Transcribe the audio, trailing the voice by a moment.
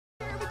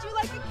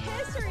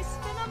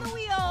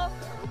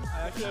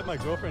I actually have my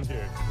girlfriend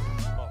here.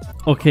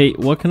 Okay,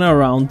 walking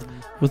around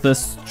with a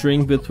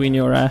string between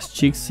your ass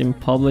cheeks in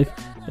public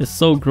is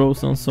so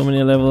gross on so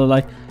many levels.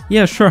 Like,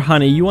 yeah, sure,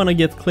 honey, you wanna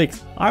get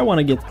clicks. I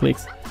wanna get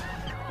clicks.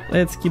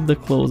 Let's keep the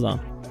clothes on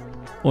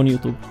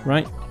YouTube,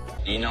 right?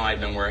 You know, I've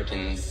been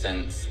working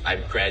since I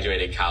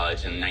graduated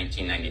college in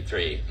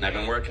 1993. And I've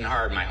been working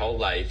hard my whole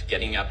life,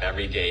 getting up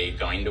every day,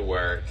 going to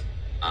work.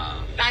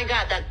 I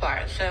got that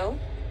part, so?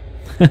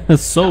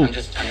 So I'm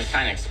just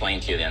trying to explain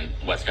to you then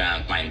what's going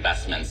on with my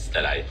investments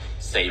that I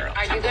save.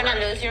 Are you gonna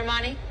lose your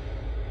money?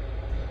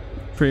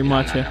 pretty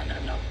much, yeah.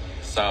 No.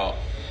 So,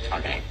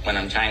 okay, what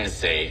I'm trying to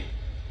say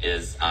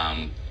is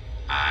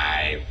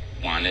I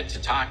wanted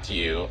to talk to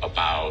you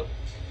about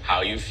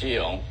how you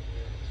feel,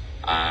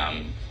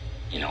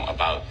 you know,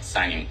 about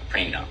signing a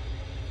prenup.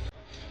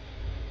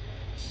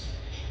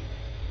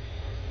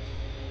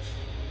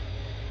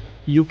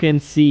 You can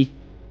see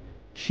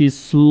she's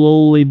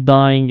slowly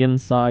dying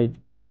inside.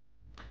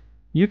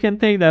 You can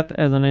take that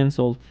as an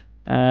insult,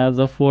 as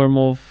a form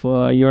of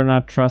you're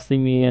not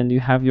trusting me and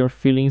you have your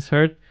feelings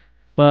hurt.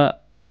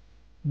 But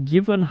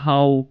given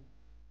how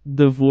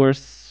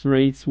divorce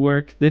rates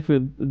work,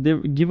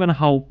 given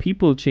how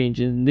people change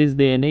in this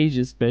day and age,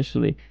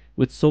 especially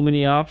with so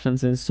many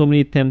options and so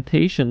many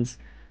temptations,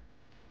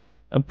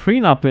 a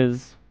prenup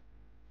is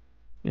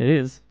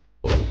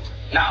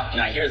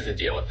Now here's the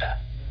deal with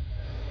that.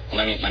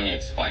 Let me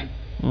explain.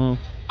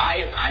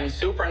 I'm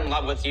super in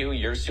love with you.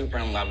 You're super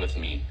in love with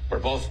me. We're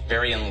both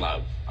very in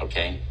love,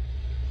 okay?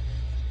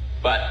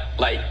 But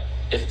like,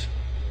 if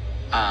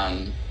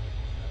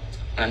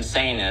what I'm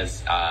saying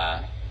is,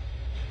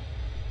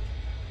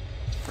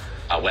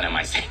 what am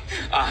I saying?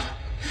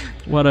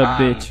 What a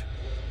bitch,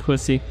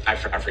 pussy. I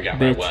forgot bitch.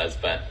 what it was,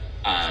 but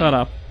Shut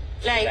up.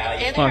 Like,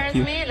 it Fuck hurts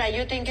you. me, like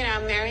you thinking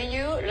I'm marrying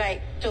you,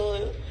 like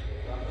to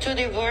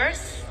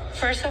divorce,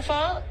 first of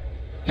all.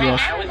 Yes.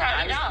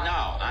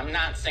 I'm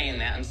not saying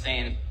that. I'm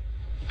saying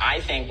I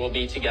think we'll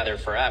be together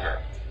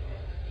forever.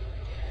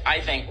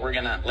 I think we're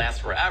gonna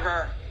last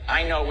forever.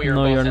 I know we are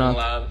No, both you're in not.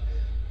 love,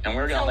 and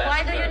we're gonna So last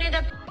why do forever. you need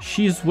a...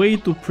 She's way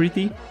too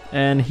pretty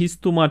and he's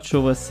too much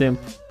of a simp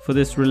for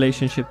this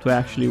relationship to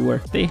actually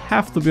work. They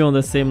have to be on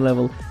the same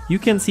level. You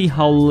can see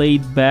how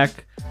laid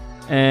back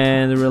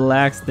and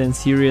relaxed and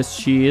serious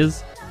she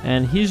is,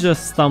 and he's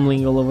just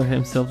stumbling all over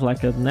himself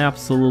like an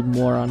absolute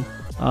moron.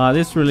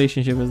 This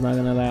relationship is not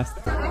gonna last.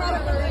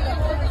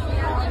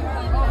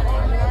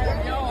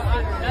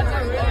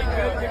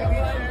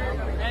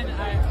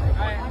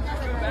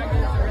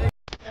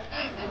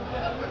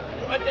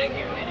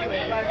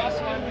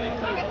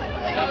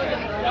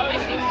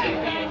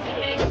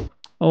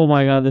 Oh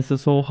my god, this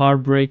is so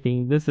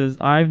heartbreaking.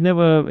 I've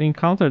never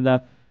encountered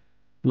that.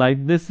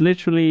 Like, this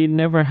literally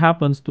never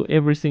happens to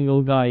every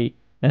single guy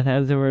that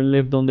has ever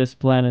lived on this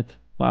planet.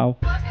 Wow.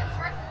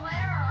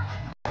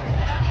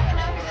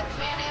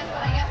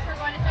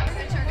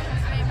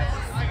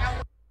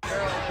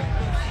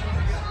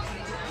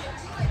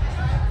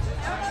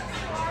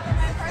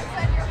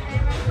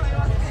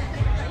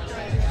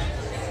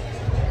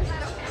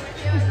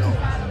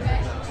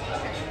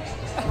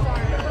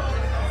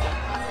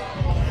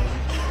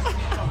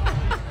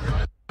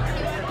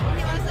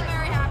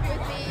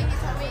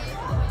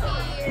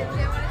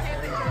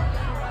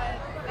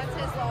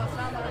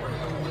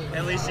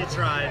 At least you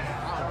tried.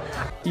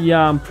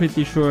 Yeah, I'm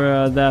pretty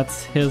sure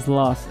that's his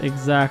loss.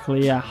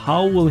 Exactly, yeah.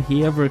 How will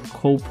he ever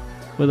cope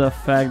with the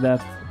fact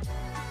that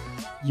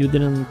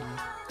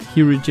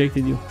he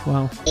rejected you?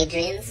 Wow.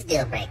 Adrian's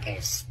deal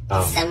breakers.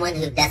 Someone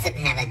who doesn't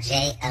have a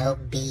job.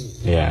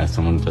 Yeah,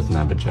 someone who doesn't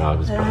have a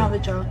job. I don't have a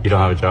job. You don't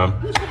have a job?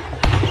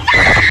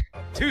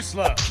 Too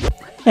slow.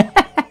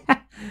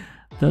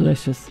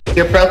 Delicious.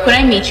 You're broke when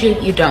I meet you,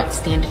 you don't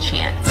stand a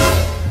chance.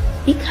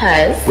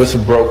 Because What's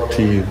broke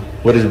to you?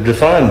 What is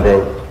defined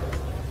broke?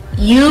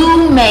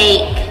 you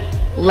make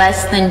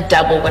less than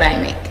double what I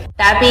make.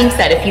 That being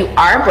said, if you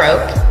are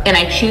broke and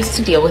I choose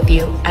to deal with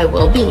you, I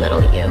will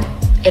belittle you.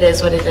 It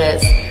is what it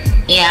is.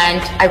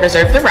 And I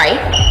reserve the right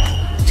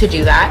to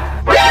do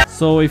that.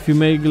 So if you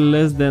make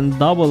less than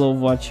double of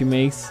what she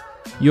makes,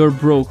 you're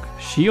broke.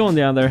 She, on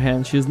the other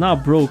hand, she's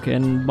not broke,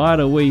 and by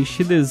the way,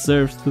 she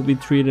deserves to be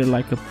treated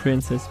like a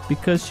princess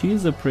because she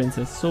is a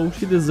princess, so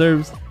she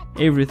deserves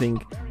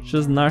everything.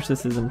 Just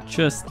narcissism.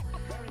 Just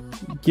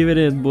give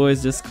it,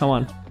 boys. Just come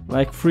on.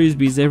 Like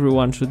frisbees,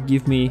 everyone should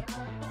give me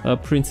a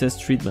princess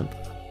treatment.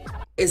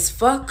 Is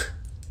fuck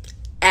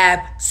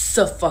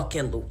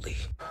abso-fucking-lutely.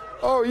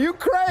 Oh, you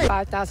crazy!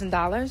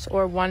 $5,000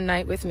 or one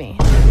night with me.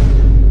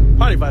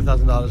 Probably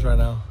 $5,000 right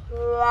now.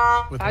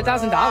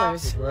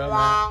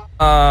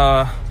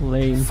 $5,000.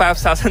 Lame.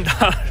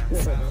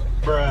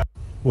 $5,000.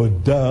 Well,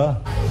 duh.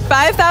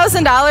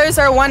 $5,000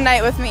 or one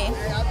night with me.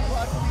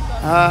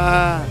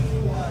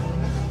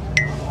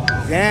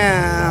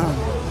 Damn.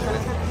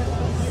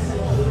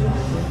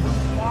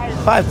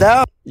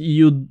 5,000.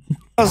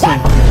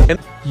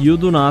 You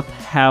do not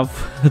have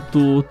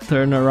to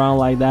turn around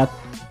like that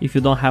if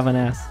you don't have an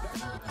ass.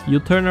 You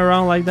turn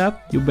around like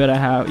that, you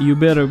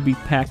better be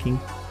packing.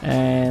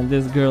 and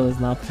this girl is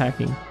not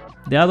packing.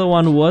 The other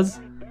one was,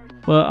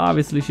 well,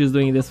 obviously she's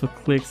doing this for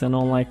clicks and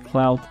online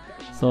clout.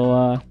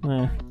 So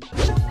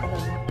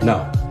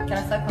No. Can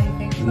I suck on your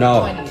finger?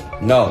 No.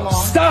 No.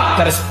 Stop!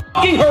 That is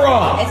fucking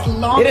haram! It's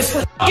long. It is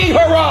fucking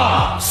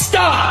haram!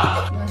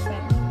 Stop!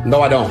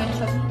 No, I don't.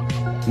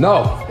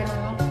 No.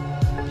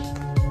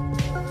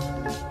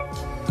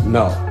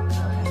 No.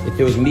 If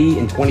it was me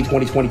in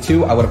 2020,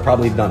 2022, I would have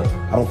probably done it.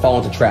 I don't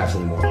fall into traps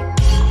anymore.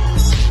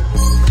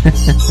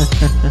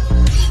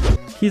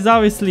 He's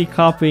obviously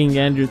copying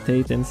Andrew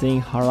Tate and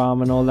saying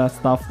haram and all that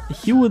stuff.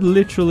 He would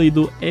literally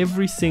do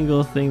every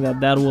single thing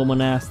that that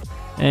woman asked,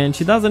 and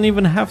she doesn't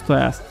even have to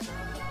ask.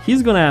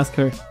 He's gonna ask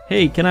her,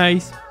 hey, can I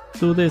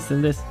do this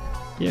and this?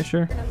 Yeah,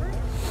 sure.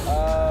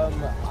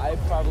 I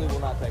probably will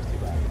not text you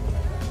back.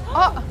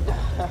 Oh,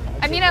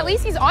 I mean, at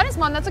least he's honest,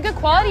 Mom. That's a good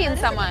quality in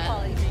someone.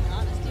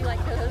 Do you like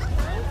ghost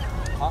people?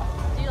 Huh?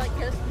 Do you like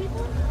ghost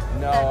people?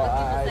 No,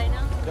 I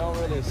don't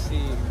really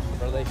see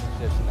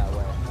relationships in that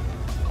way.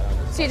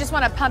 So you just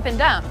want to pump and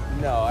dump?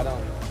 No, I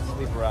don't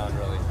sleep around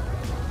really.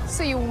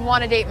 So you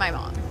want to date my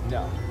mom?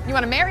 No. You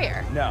want to marry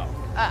her? No.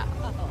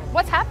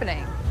 What's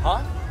happening?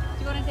 Huh?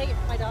 Do you want to take it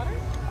for my daughter?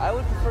 I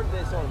would prefer to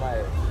date someone my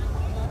age.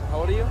 How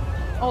old are you?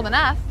 Old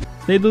enough.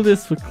 They do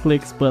this for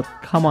clicks, but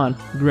come on,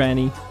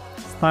 Granny.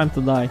 It's time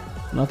to die,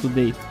 not to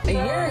date. A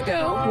year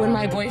ago, when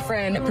my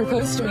boyfriend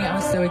proposed to me, I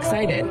was so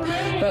excited.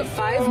 But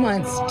 5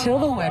 months till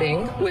the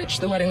wedding, which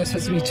the wedding was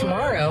supposed to be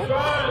tomorrow,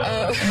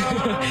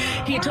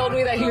 he told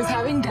me that he was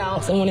having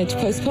doubts and wanted to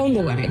postpone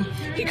the wedding.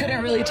 He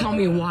couldn't really tell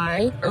me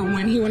why or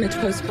when he wanted to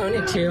postpone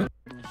it to.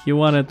 He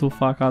wanted to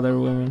fuck other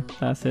women,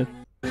 that's it.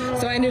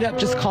 So I ended up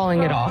just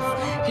calling it off.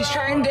 He's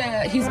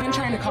been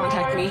trying to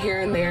contact me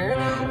here and there,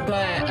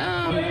 but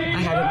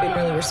I haven't been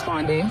really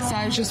responding. So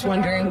I was just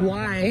wondering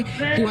why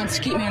he wants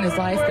to keep me in his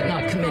life but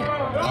not commit.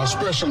 I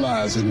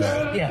specialize in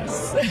that.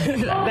 Yes,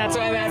 that's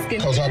why I'm asking.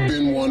 Because I've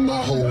been one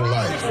my whole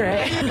life.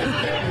 Right.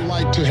 I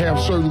like to have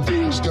certain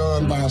things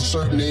done by a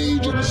certain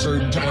age at a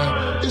certain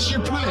time. It's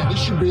your plan,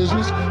 it's your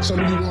business. Some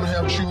of you want to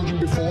have children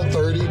before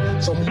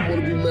 30. Some of you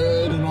want to be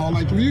married and all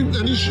that.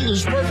 And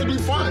it's perfectly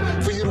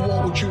fine for you to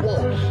want what you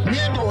want.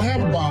 Men don't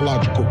have a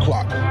biological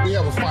clock. We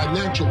have a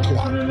financial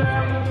clock.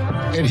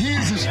 And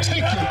his is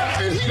ticking,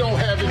 and he don't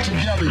have it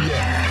together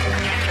yet.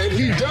 And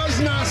he does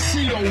not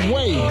see a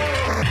way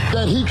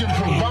that he can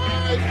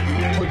provide,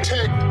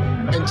 protect,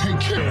 and take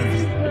care of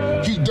you.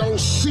 He don't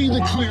see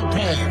the clear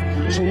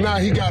path. So now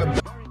he gotta...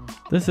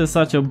 This is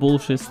such a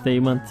bullshit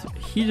statement.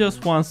 He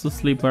just wants to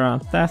sleep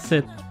around, that's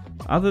it.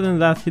 Other than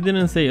that, he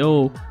didn't say,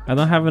 oh, I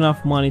don't have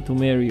enough money to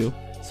marry you,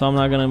 so I'm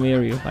not gonna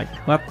marry you. Like,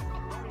 what?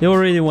 They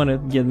already want to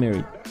get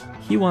married.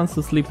 He wants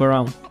to sleep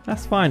around.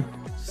 That's fine.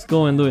 Just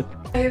go and do it.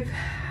 I've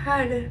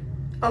had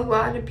a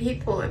lot of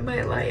people in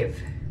my life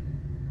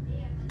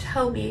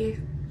tell me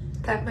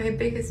that my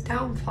biggest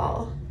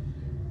downfall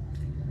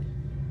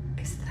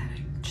is that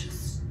I'm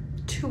just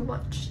too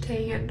much to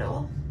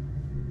handle.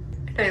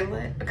 And I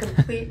let a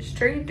complete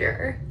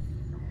stranger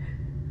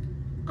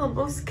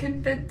almost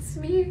convince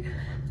me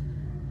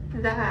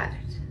that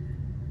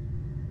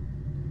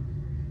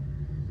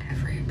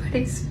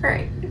everybody's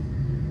friend.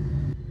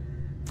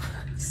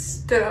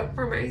 Stood up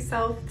for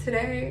myself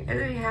today,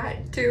 and I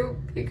had to,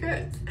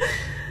 because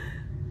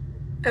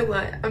I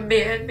let a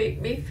man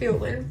make me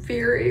feel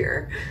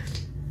inferior.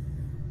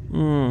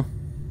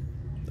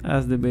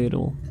 That's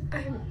debatable.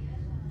 I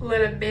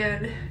let a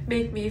man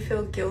make me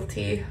feel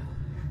guilty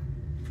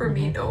for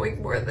me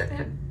knowing more than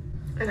him.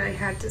 And I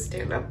had to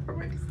stand up for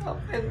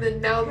myself. And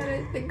then now that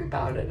I think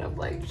about it, I'm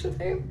like,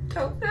 should I have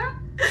done that?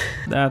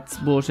 That's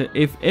bullshit.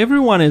 If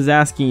everyone is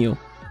asking you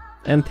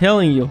and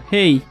telling you,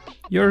 hey,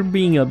 you're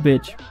being a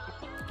bitch,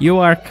 you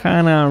are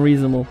kinda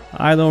unreasonable,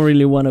 I don't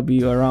really want to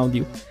be around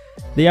you,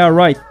 they are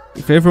right.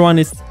 If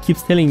everyone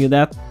keeps telling you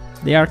that,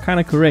 they are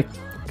kinda correct,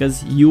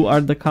 because you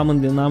are the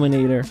common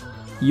denominator,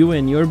 you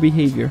and your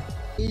behavior.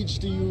 Age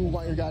do you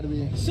want your guy to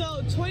be?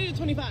 So 20 to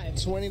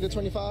 25. 20 to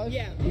 25?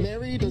 Yeah.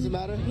 Married? Does it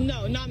matter?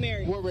 No, not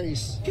married. What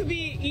race? Could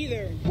be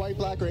either. White,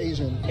 black, or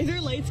Asian? Is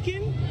there light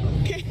skin?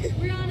 Okay.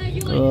 Rihanna,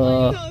 you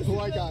like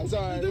white guys.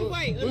 All right.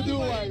 We'll do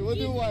white. We'll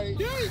do white.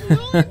 There's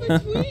no in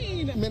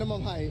between.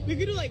 Minimum height. We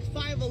could do like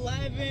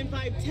 5'11",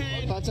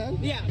 5'10". 5'10"?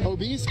 Yeah.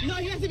 Obese? No,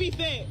 he has to be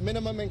fit.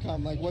 Minimum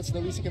income. Like, what's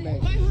the least you can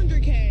make?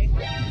 500K.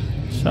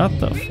 Shut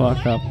the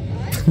fuck up.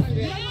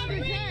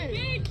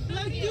 500K.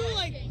 Let's do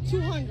like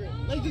 200.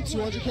 Let's do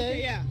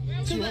 200K? Yeah.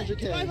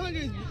 200K.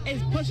 500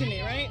 is pushing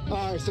it, right?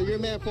 All right, so your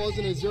man falls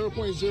in at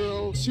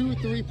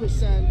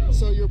 0.023%,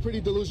 so you're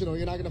pretty delusional.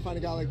 You're not going to find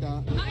a guy like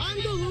that.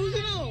 I'm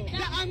delusional?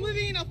 I'm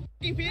living in a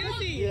f***ing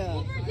fantasy?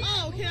 Yeah.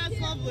 Oh, okay,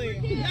 that's lovely.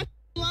 That's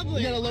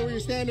lovely. You got to lower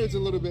your standards a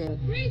little bit.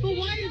 But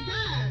why is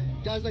that?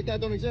 Guys like that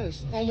don't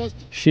exist. Almost.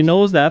 She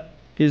knows that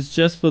it's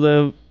just for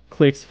the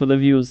clicks, for the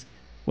views.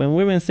 When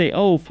women say,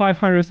 oh,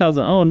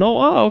 500,000, oh no,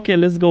 oh, okay,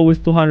 let's go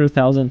with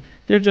 200,000.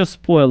 They're just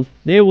spoiled.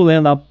 They will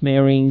end up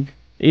marrying.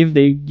 If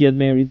they get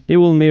married, they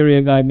will marry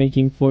a guy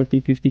making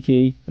 40,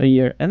 50K a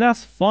year, and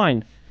that's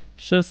fine.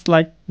 It's just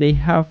like they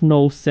have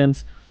no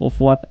sense of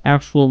what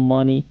actual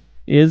money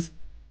is,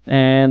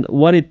 and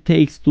what it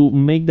takes to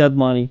make that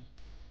money,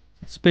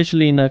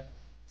 especially in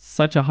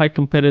such a high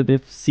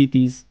competitive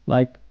cities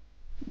like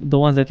the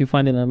ones that you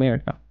find in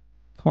America.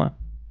 Come on.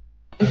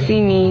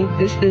 See me,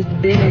 this is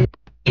big.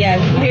 Yeah,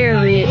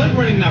 period.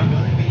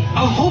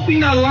 I hope you're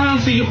not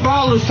lying to your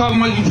followers talking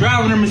about you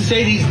driving a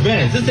Mercedes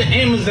Benz. It's an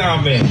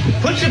Amazon van.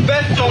 Put your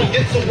best on,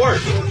 get to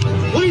work.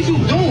 What are you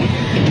doing?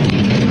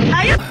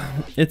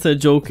 It's a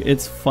joke,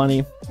 it's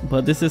funny,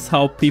 but this is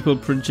how people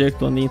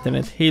project on the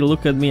internet. Hey,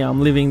 look at me,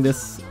 I'm living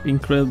this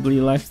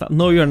incredibly lifestyle.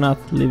 No, you're not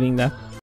living that.